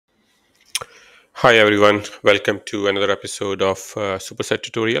Hi everyone, welcome to another episode of Superset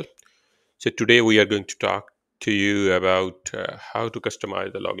tutorial. So today we are going to talk to you about how to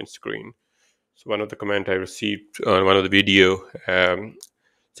customize the login screen. So one of the comment I received on one of the video, the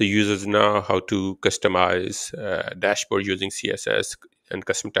users know how to customize dashboard using CSS and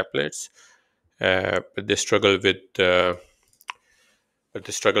custom templates, but they struggle with how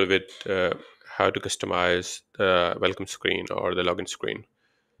to customize the welcome screen or the login screen.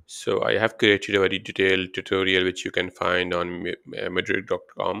 So I have created a very detailed tutorial which you can find on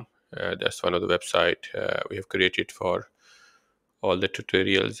mudric.com. That's one of the website we have created for all the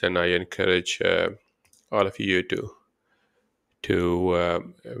tutorials, and I encourage all of you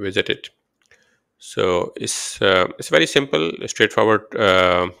to visit it. So it's very simple, straightforward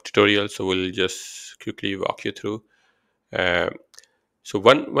tutorial. So we'll just quickly walk you through. Uh, so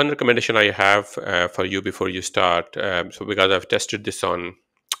one recommendation I have for you before you start. So because I've tested this on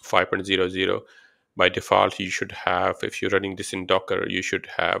 5.00, by default you should have, if you're running this in Docker, you should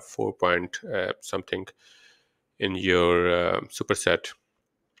have 4 point something in your superset.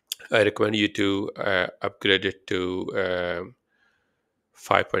 I recommend you to upgrade it to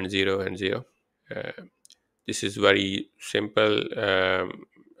 5.0 and 0. Uh, this is very simple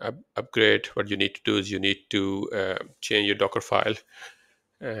upgrade. What you need to do is you need to change your Docker file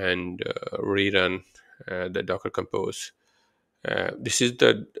and rerun the Docker Compose. This is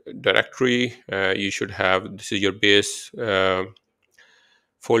the directory you should have. This is your base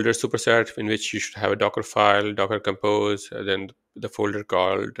folder superset in which you should have a Docker file, Docker Compose, then the folder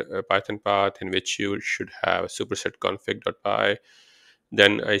called Python path in which you should have superset config.py.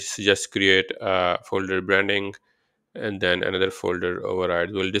 Then I suggest create a folder branding and then another folder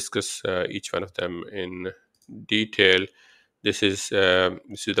override. We'll discuss each one of them in detail. This is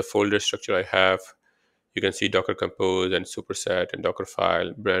the folder structure I have. You can see Docker Compose and Superset and Docker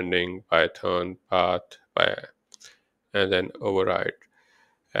file, branding, Python, path, and then override.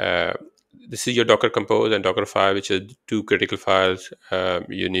 Uh, this is your Docker Compose and Docker file, which are two critical files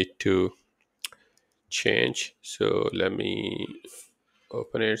you need to change. So let me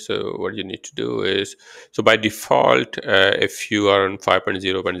open it. So what you need to do is, so by default, if you are on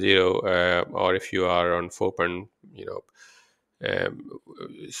 5.0.0 or if you are on 4. Um,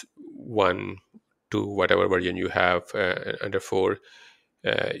 1 to whatever version you have under 4,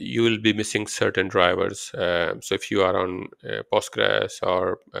 you will be missing certain drivers. So if you are on Postgres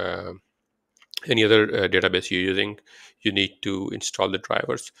or any other database you're using, you need to install the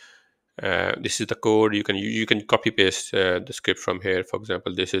drivers. This is the code. You can copy paste the script from here. For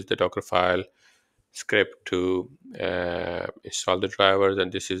example, this is the Docker file script to install the drivers,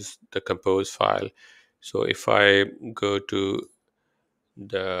 and this is the compose file. So if I go to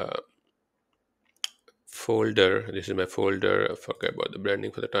the folder, this is my folder. I forget about the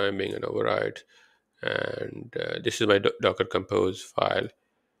branding for the time being and override. And this is my Docker compose file.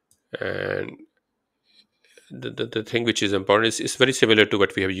 And the thing which is important is very similar to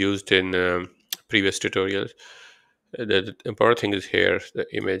what we have used in previous tutorials. The important thing is here, the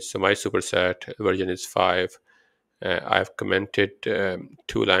image. So my superset version is 5. I've commented 2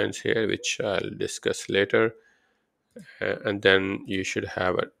 lines here, which I'll discuss later. And then you should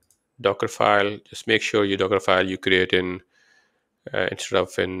have a Docker file. Just make sure your Docker file you create in instead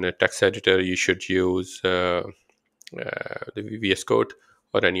of in a text editor, you should use the VS Code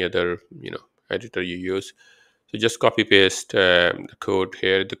or any other editor you use. So just copy paste the code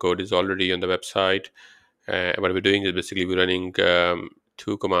here. The code is already on the website. What we're doing is basically we're running 2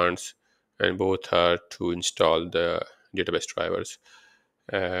 commands, and both are to install the database drivers.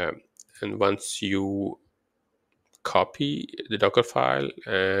 Uh, and once you copy the Docker file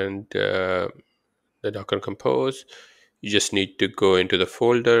and the Docker Compose, you just need to go into the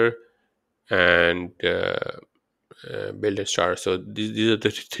folder and build and start. So these are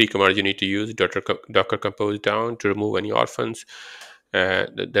the 3 commands you need to use. Docker Compose down to remove any orphans,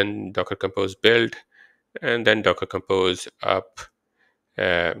 then Docker Compose build, and then Docker Compose up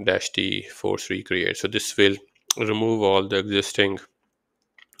 -d force recreate. So this will remove all the existing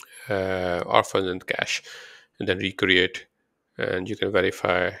orphans and cache, and then recreate, and you can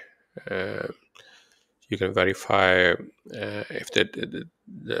verify. Uh, if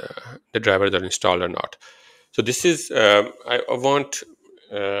the drivers are installed or not. So this is I won't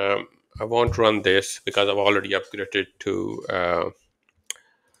run this because I've already upgraded to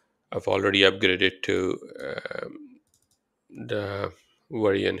the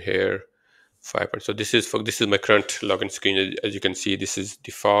version here 5. So this is my current login screen. As you can see, this is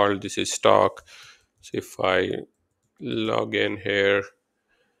default. This is stock. So if I log in here,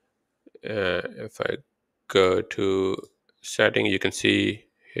 if I go to setting, you can see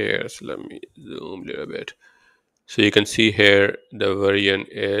here. So let me zoom a little bit. So you can see here the version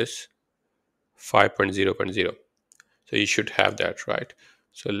is 5.0.0. So you should have that, right?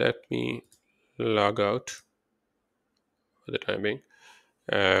 So let me log out for the time being.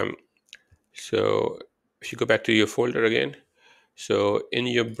 Um, so if you go back to your folder again, so in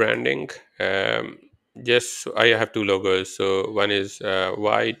your branding, just I have two logos. So one is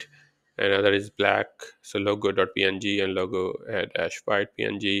white, and other is black. So logo.png and logo dash white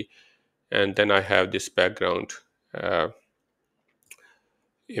png, and then I have this background uh,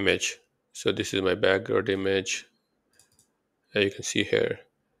 image. So this is my background image. You can see here.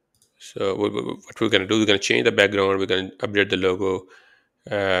 So what we're going to do, we're going to change the background. We're going to update the logo.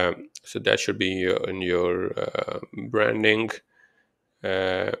 So that should be in your branding.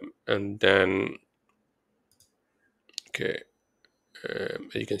 Uh, and then, okay,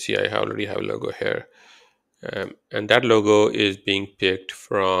 you can see I already have a logo here. And that logo is being picked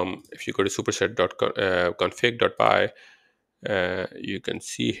from, if you go to superset.config.py, you can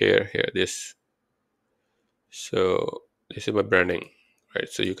see here this. So this is my branding, right?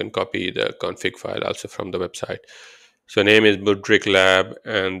 So you can copy the config file also from the website. So name is Mudric Lab,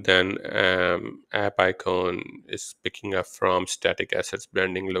 and then app icon is picking up from static assets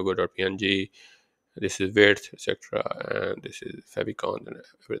branding logo.png. This is width, etc., and this is favicon and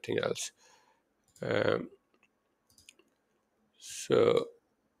everything else. Um, so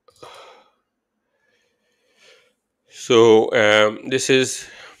this is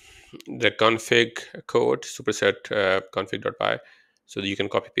the config code, superset config.py. So you can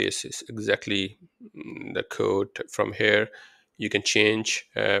copy paste exactly the code from here. You can change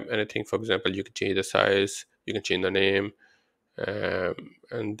anything. For example, you can change the size, you can change the name,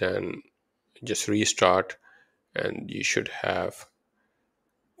 and then just restart, and you should have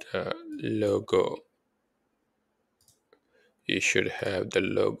the logo. You should have the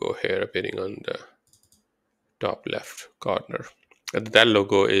logo here appearing on the top left corner. And that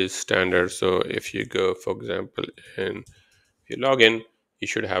logo is standard. So if you go, for example, in if you log in, you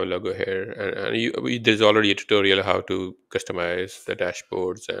should have a logo here, and there's already a tutorial how to customize the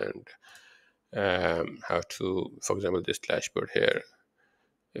dashboards and how to, for example, this dashboard here.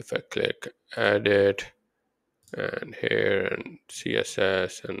 If I click edit and here and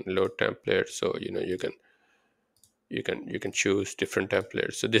CSS and load template, so you can choose different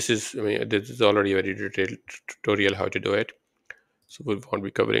templates. So this is, I mean, this is already a very detailed tutorial how to do it. So we won't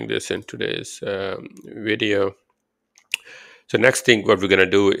be covering this in today's video. So next thing what we're going to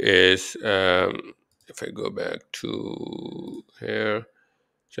do is, if I go back to here,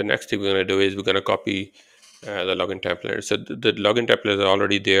 so next thing we're going to do is we're going to copy the login template. So the login templates are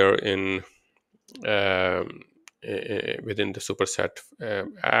already there in within the Superset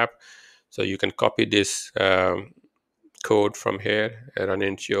app. So you can copy this code from here and run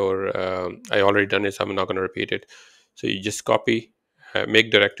into your, I already done it, so I'm not going to repeat it. So you just copy,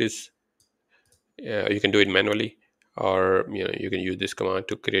 make directories. You can do it manually, or you can use this command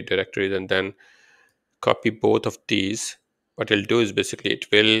to create directories and then copy both of these. What it'll do is basically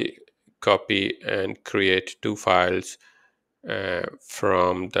it will copy and create two files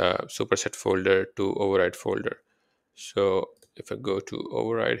from the superset folder to override folder. So if I go to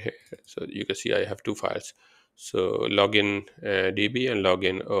override here, so you can see I have two files. So login db and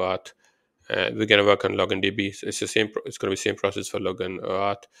login OAuth. We're gonna work on login db. So it's the same. It's gonna be the same process for login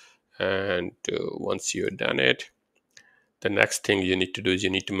OAuth. And once you're done it, the next thing you need to do is you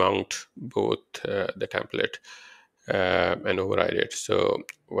need to mount both the template and override it. So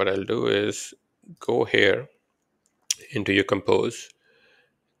what I'll do is go here into your compose,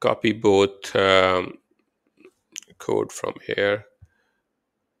 copy both code from here.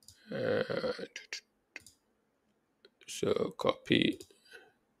 Uh, so copy,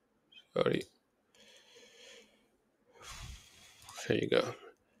 sorry, there you go.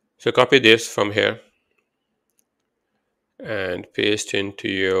 So copy this from here and paste into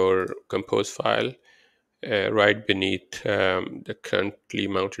your compose file. Right beneath the currently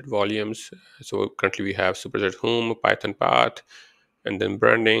mounted volumes. So currently we have Superset Home, Python path, and then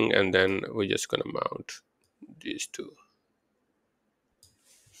branding, and then we're just going to mount these two.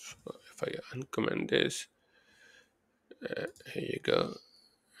 So if I uncomment this, here you go,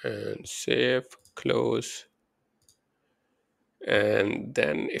 and save, close. And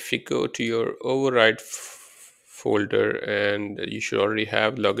then if you go to your override folder, and you should already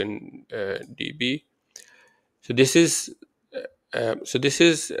have login db. So this is I've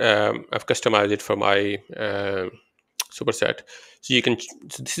customized it for my superset. So you can,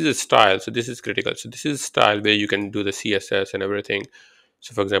 so this is a style, so this is critical. So this is style where you can do the CSS and everything.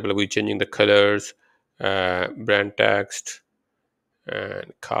 So for example, we're changing the colors, brand text,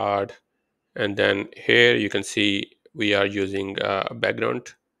 and card. And then here you can see we are using a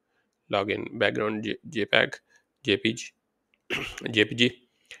background login background JPEG, JPG, JPG.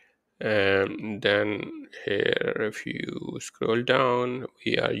 And then here, if you scroll down,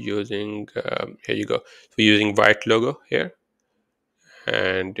 we are using here you go. So we're using white logo here,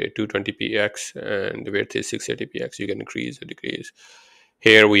 and 220px, and the width is 680px. You can increase or decrease.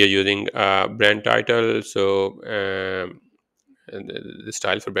 Here we are using brand title, so and the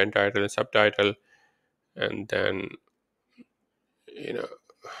style for brand title and subtitle, and then you know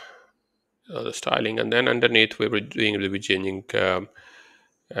the styling, and then underneath we're changing.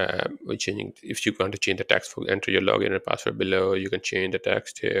 We're changing. If you want to change the text, for enter your login and password below, you can change the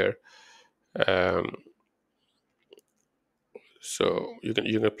text here. Um, so you can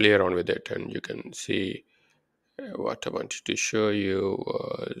play around with it, and you can see what I wanted to show you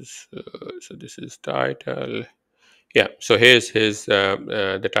was so this is title. Yeah, so here's his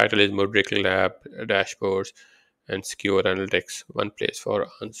the title is Mudric Lab Dashboards and Secure Analytics, one place for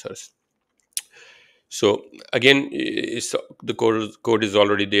answers. So again, the code is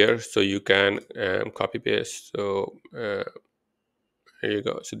already there, so you can copy paste. So here you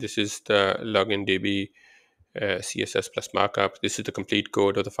go. So this is the login DB CSS plus markup. This is the complete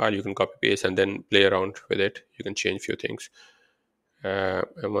code of the file. You can copy paste and then play around with it. You can change a few things.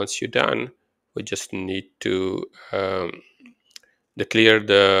 And once you're done, we just need to declare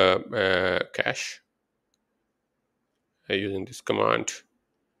the cache using this command.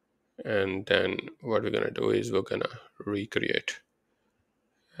 And then what we're going to do is we're going to recreate.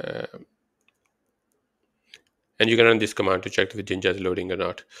 And you can run this command to check if Jinja is loading or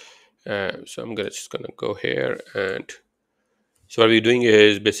not. So I'm just gonna go here, and so what we're doing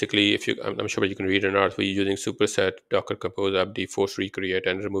is basically, if you, I'm sure you can read or not, we're using superset docker compose upd force recreate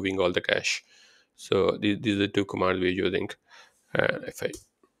and removing all the cache. So these are the two commands we're using. And if I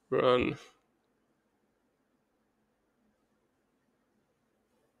run,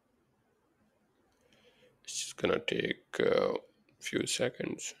 it's just gonna take a few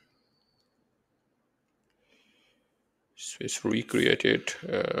seconds. So it's recreated.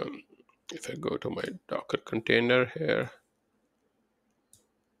 If I go to my Docker container here,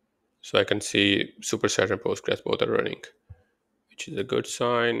 so I can see Superset and Postgres both are running, which is a good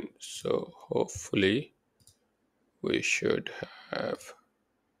sign. So hopefully we should have.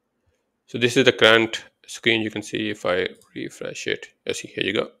 So this is the current screen. You can see if I refresh it. See, here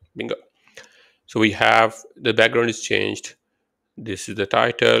you go. Bingo. So we have the background is changed. This is the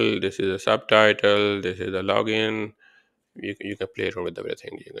title. This is the subtitle. This is the login. You can play around with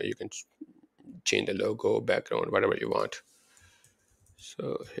everything. You can change the logo, background, whatever you want.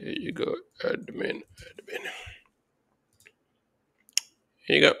 So here you go, admin.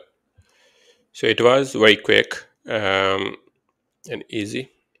 Here you go. So it was very quick and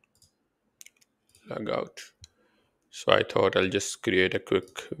easy. Log out. So I thought I'll just create a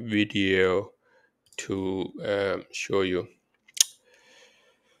quick video to show you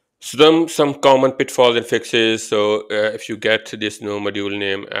some common pitfalls and fixes. So if you get this no module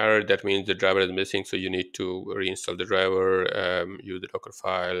name error, that means the driver is missing. So you need to reinstall the driver, use the Docker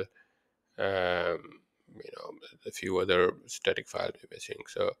file, a few other static files missing.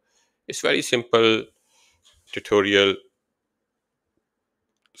 So it's very simple tutorial.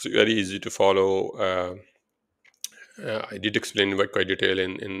 It's very easy to follow. I did explain in quite detail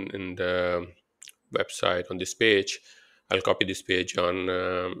in the website on this page. I'll copy this page on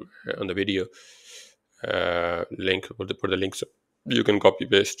the video link. Put the links. You can copy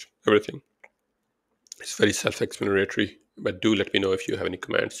paste everything. It's very self-explanatory. But do let me know if you have any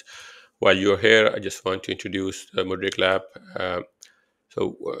comments. While you're here, I just want to introduce the Mudric Lab.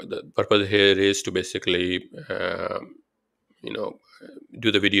 The purpose here is to basically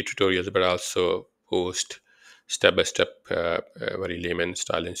do the video tutorials, but also post step-by-step very layman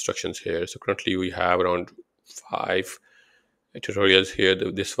style instructions here. So currently we have around 5 tutorials here.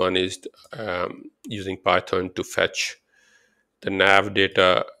 This one is using Python to fetch the nav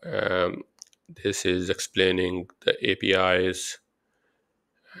data. This is explaining the APIs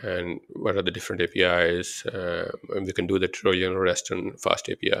and what are the different APIs. And we can do the tutorial on REST and Fast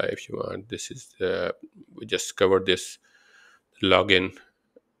API if you want. This is we just covered this login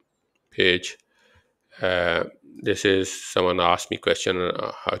page. This is someone asked me question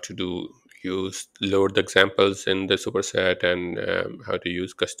how to load the examples in the superset, and how to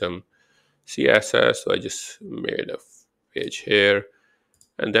use custom CSS. So I just made a page here,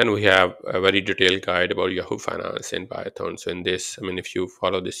 and then we have a very detailed guide about Yahoo Finance in Python. So in this, if you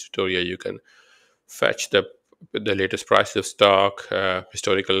follow this tutorial, you can fetch the with the latest prices of stock,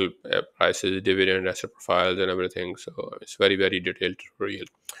 historical prices, dividend, asset profiles, and everything. So it's very, very detailed tutorial.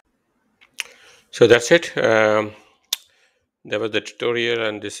 So that's it. There was the tutorial,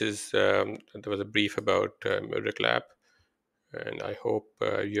 and this is there was a brief about Mudric Lab. And I hope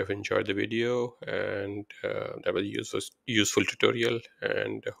you have enjoyed the video, and that was useful tutorial.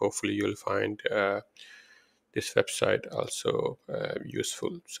 And hopefully you'll find this website also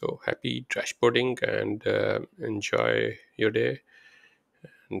useful. So happy dashboarding, and enjoy your day,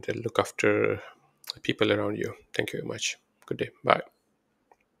 and look after people around you. Thank you very much. Good day. Bye.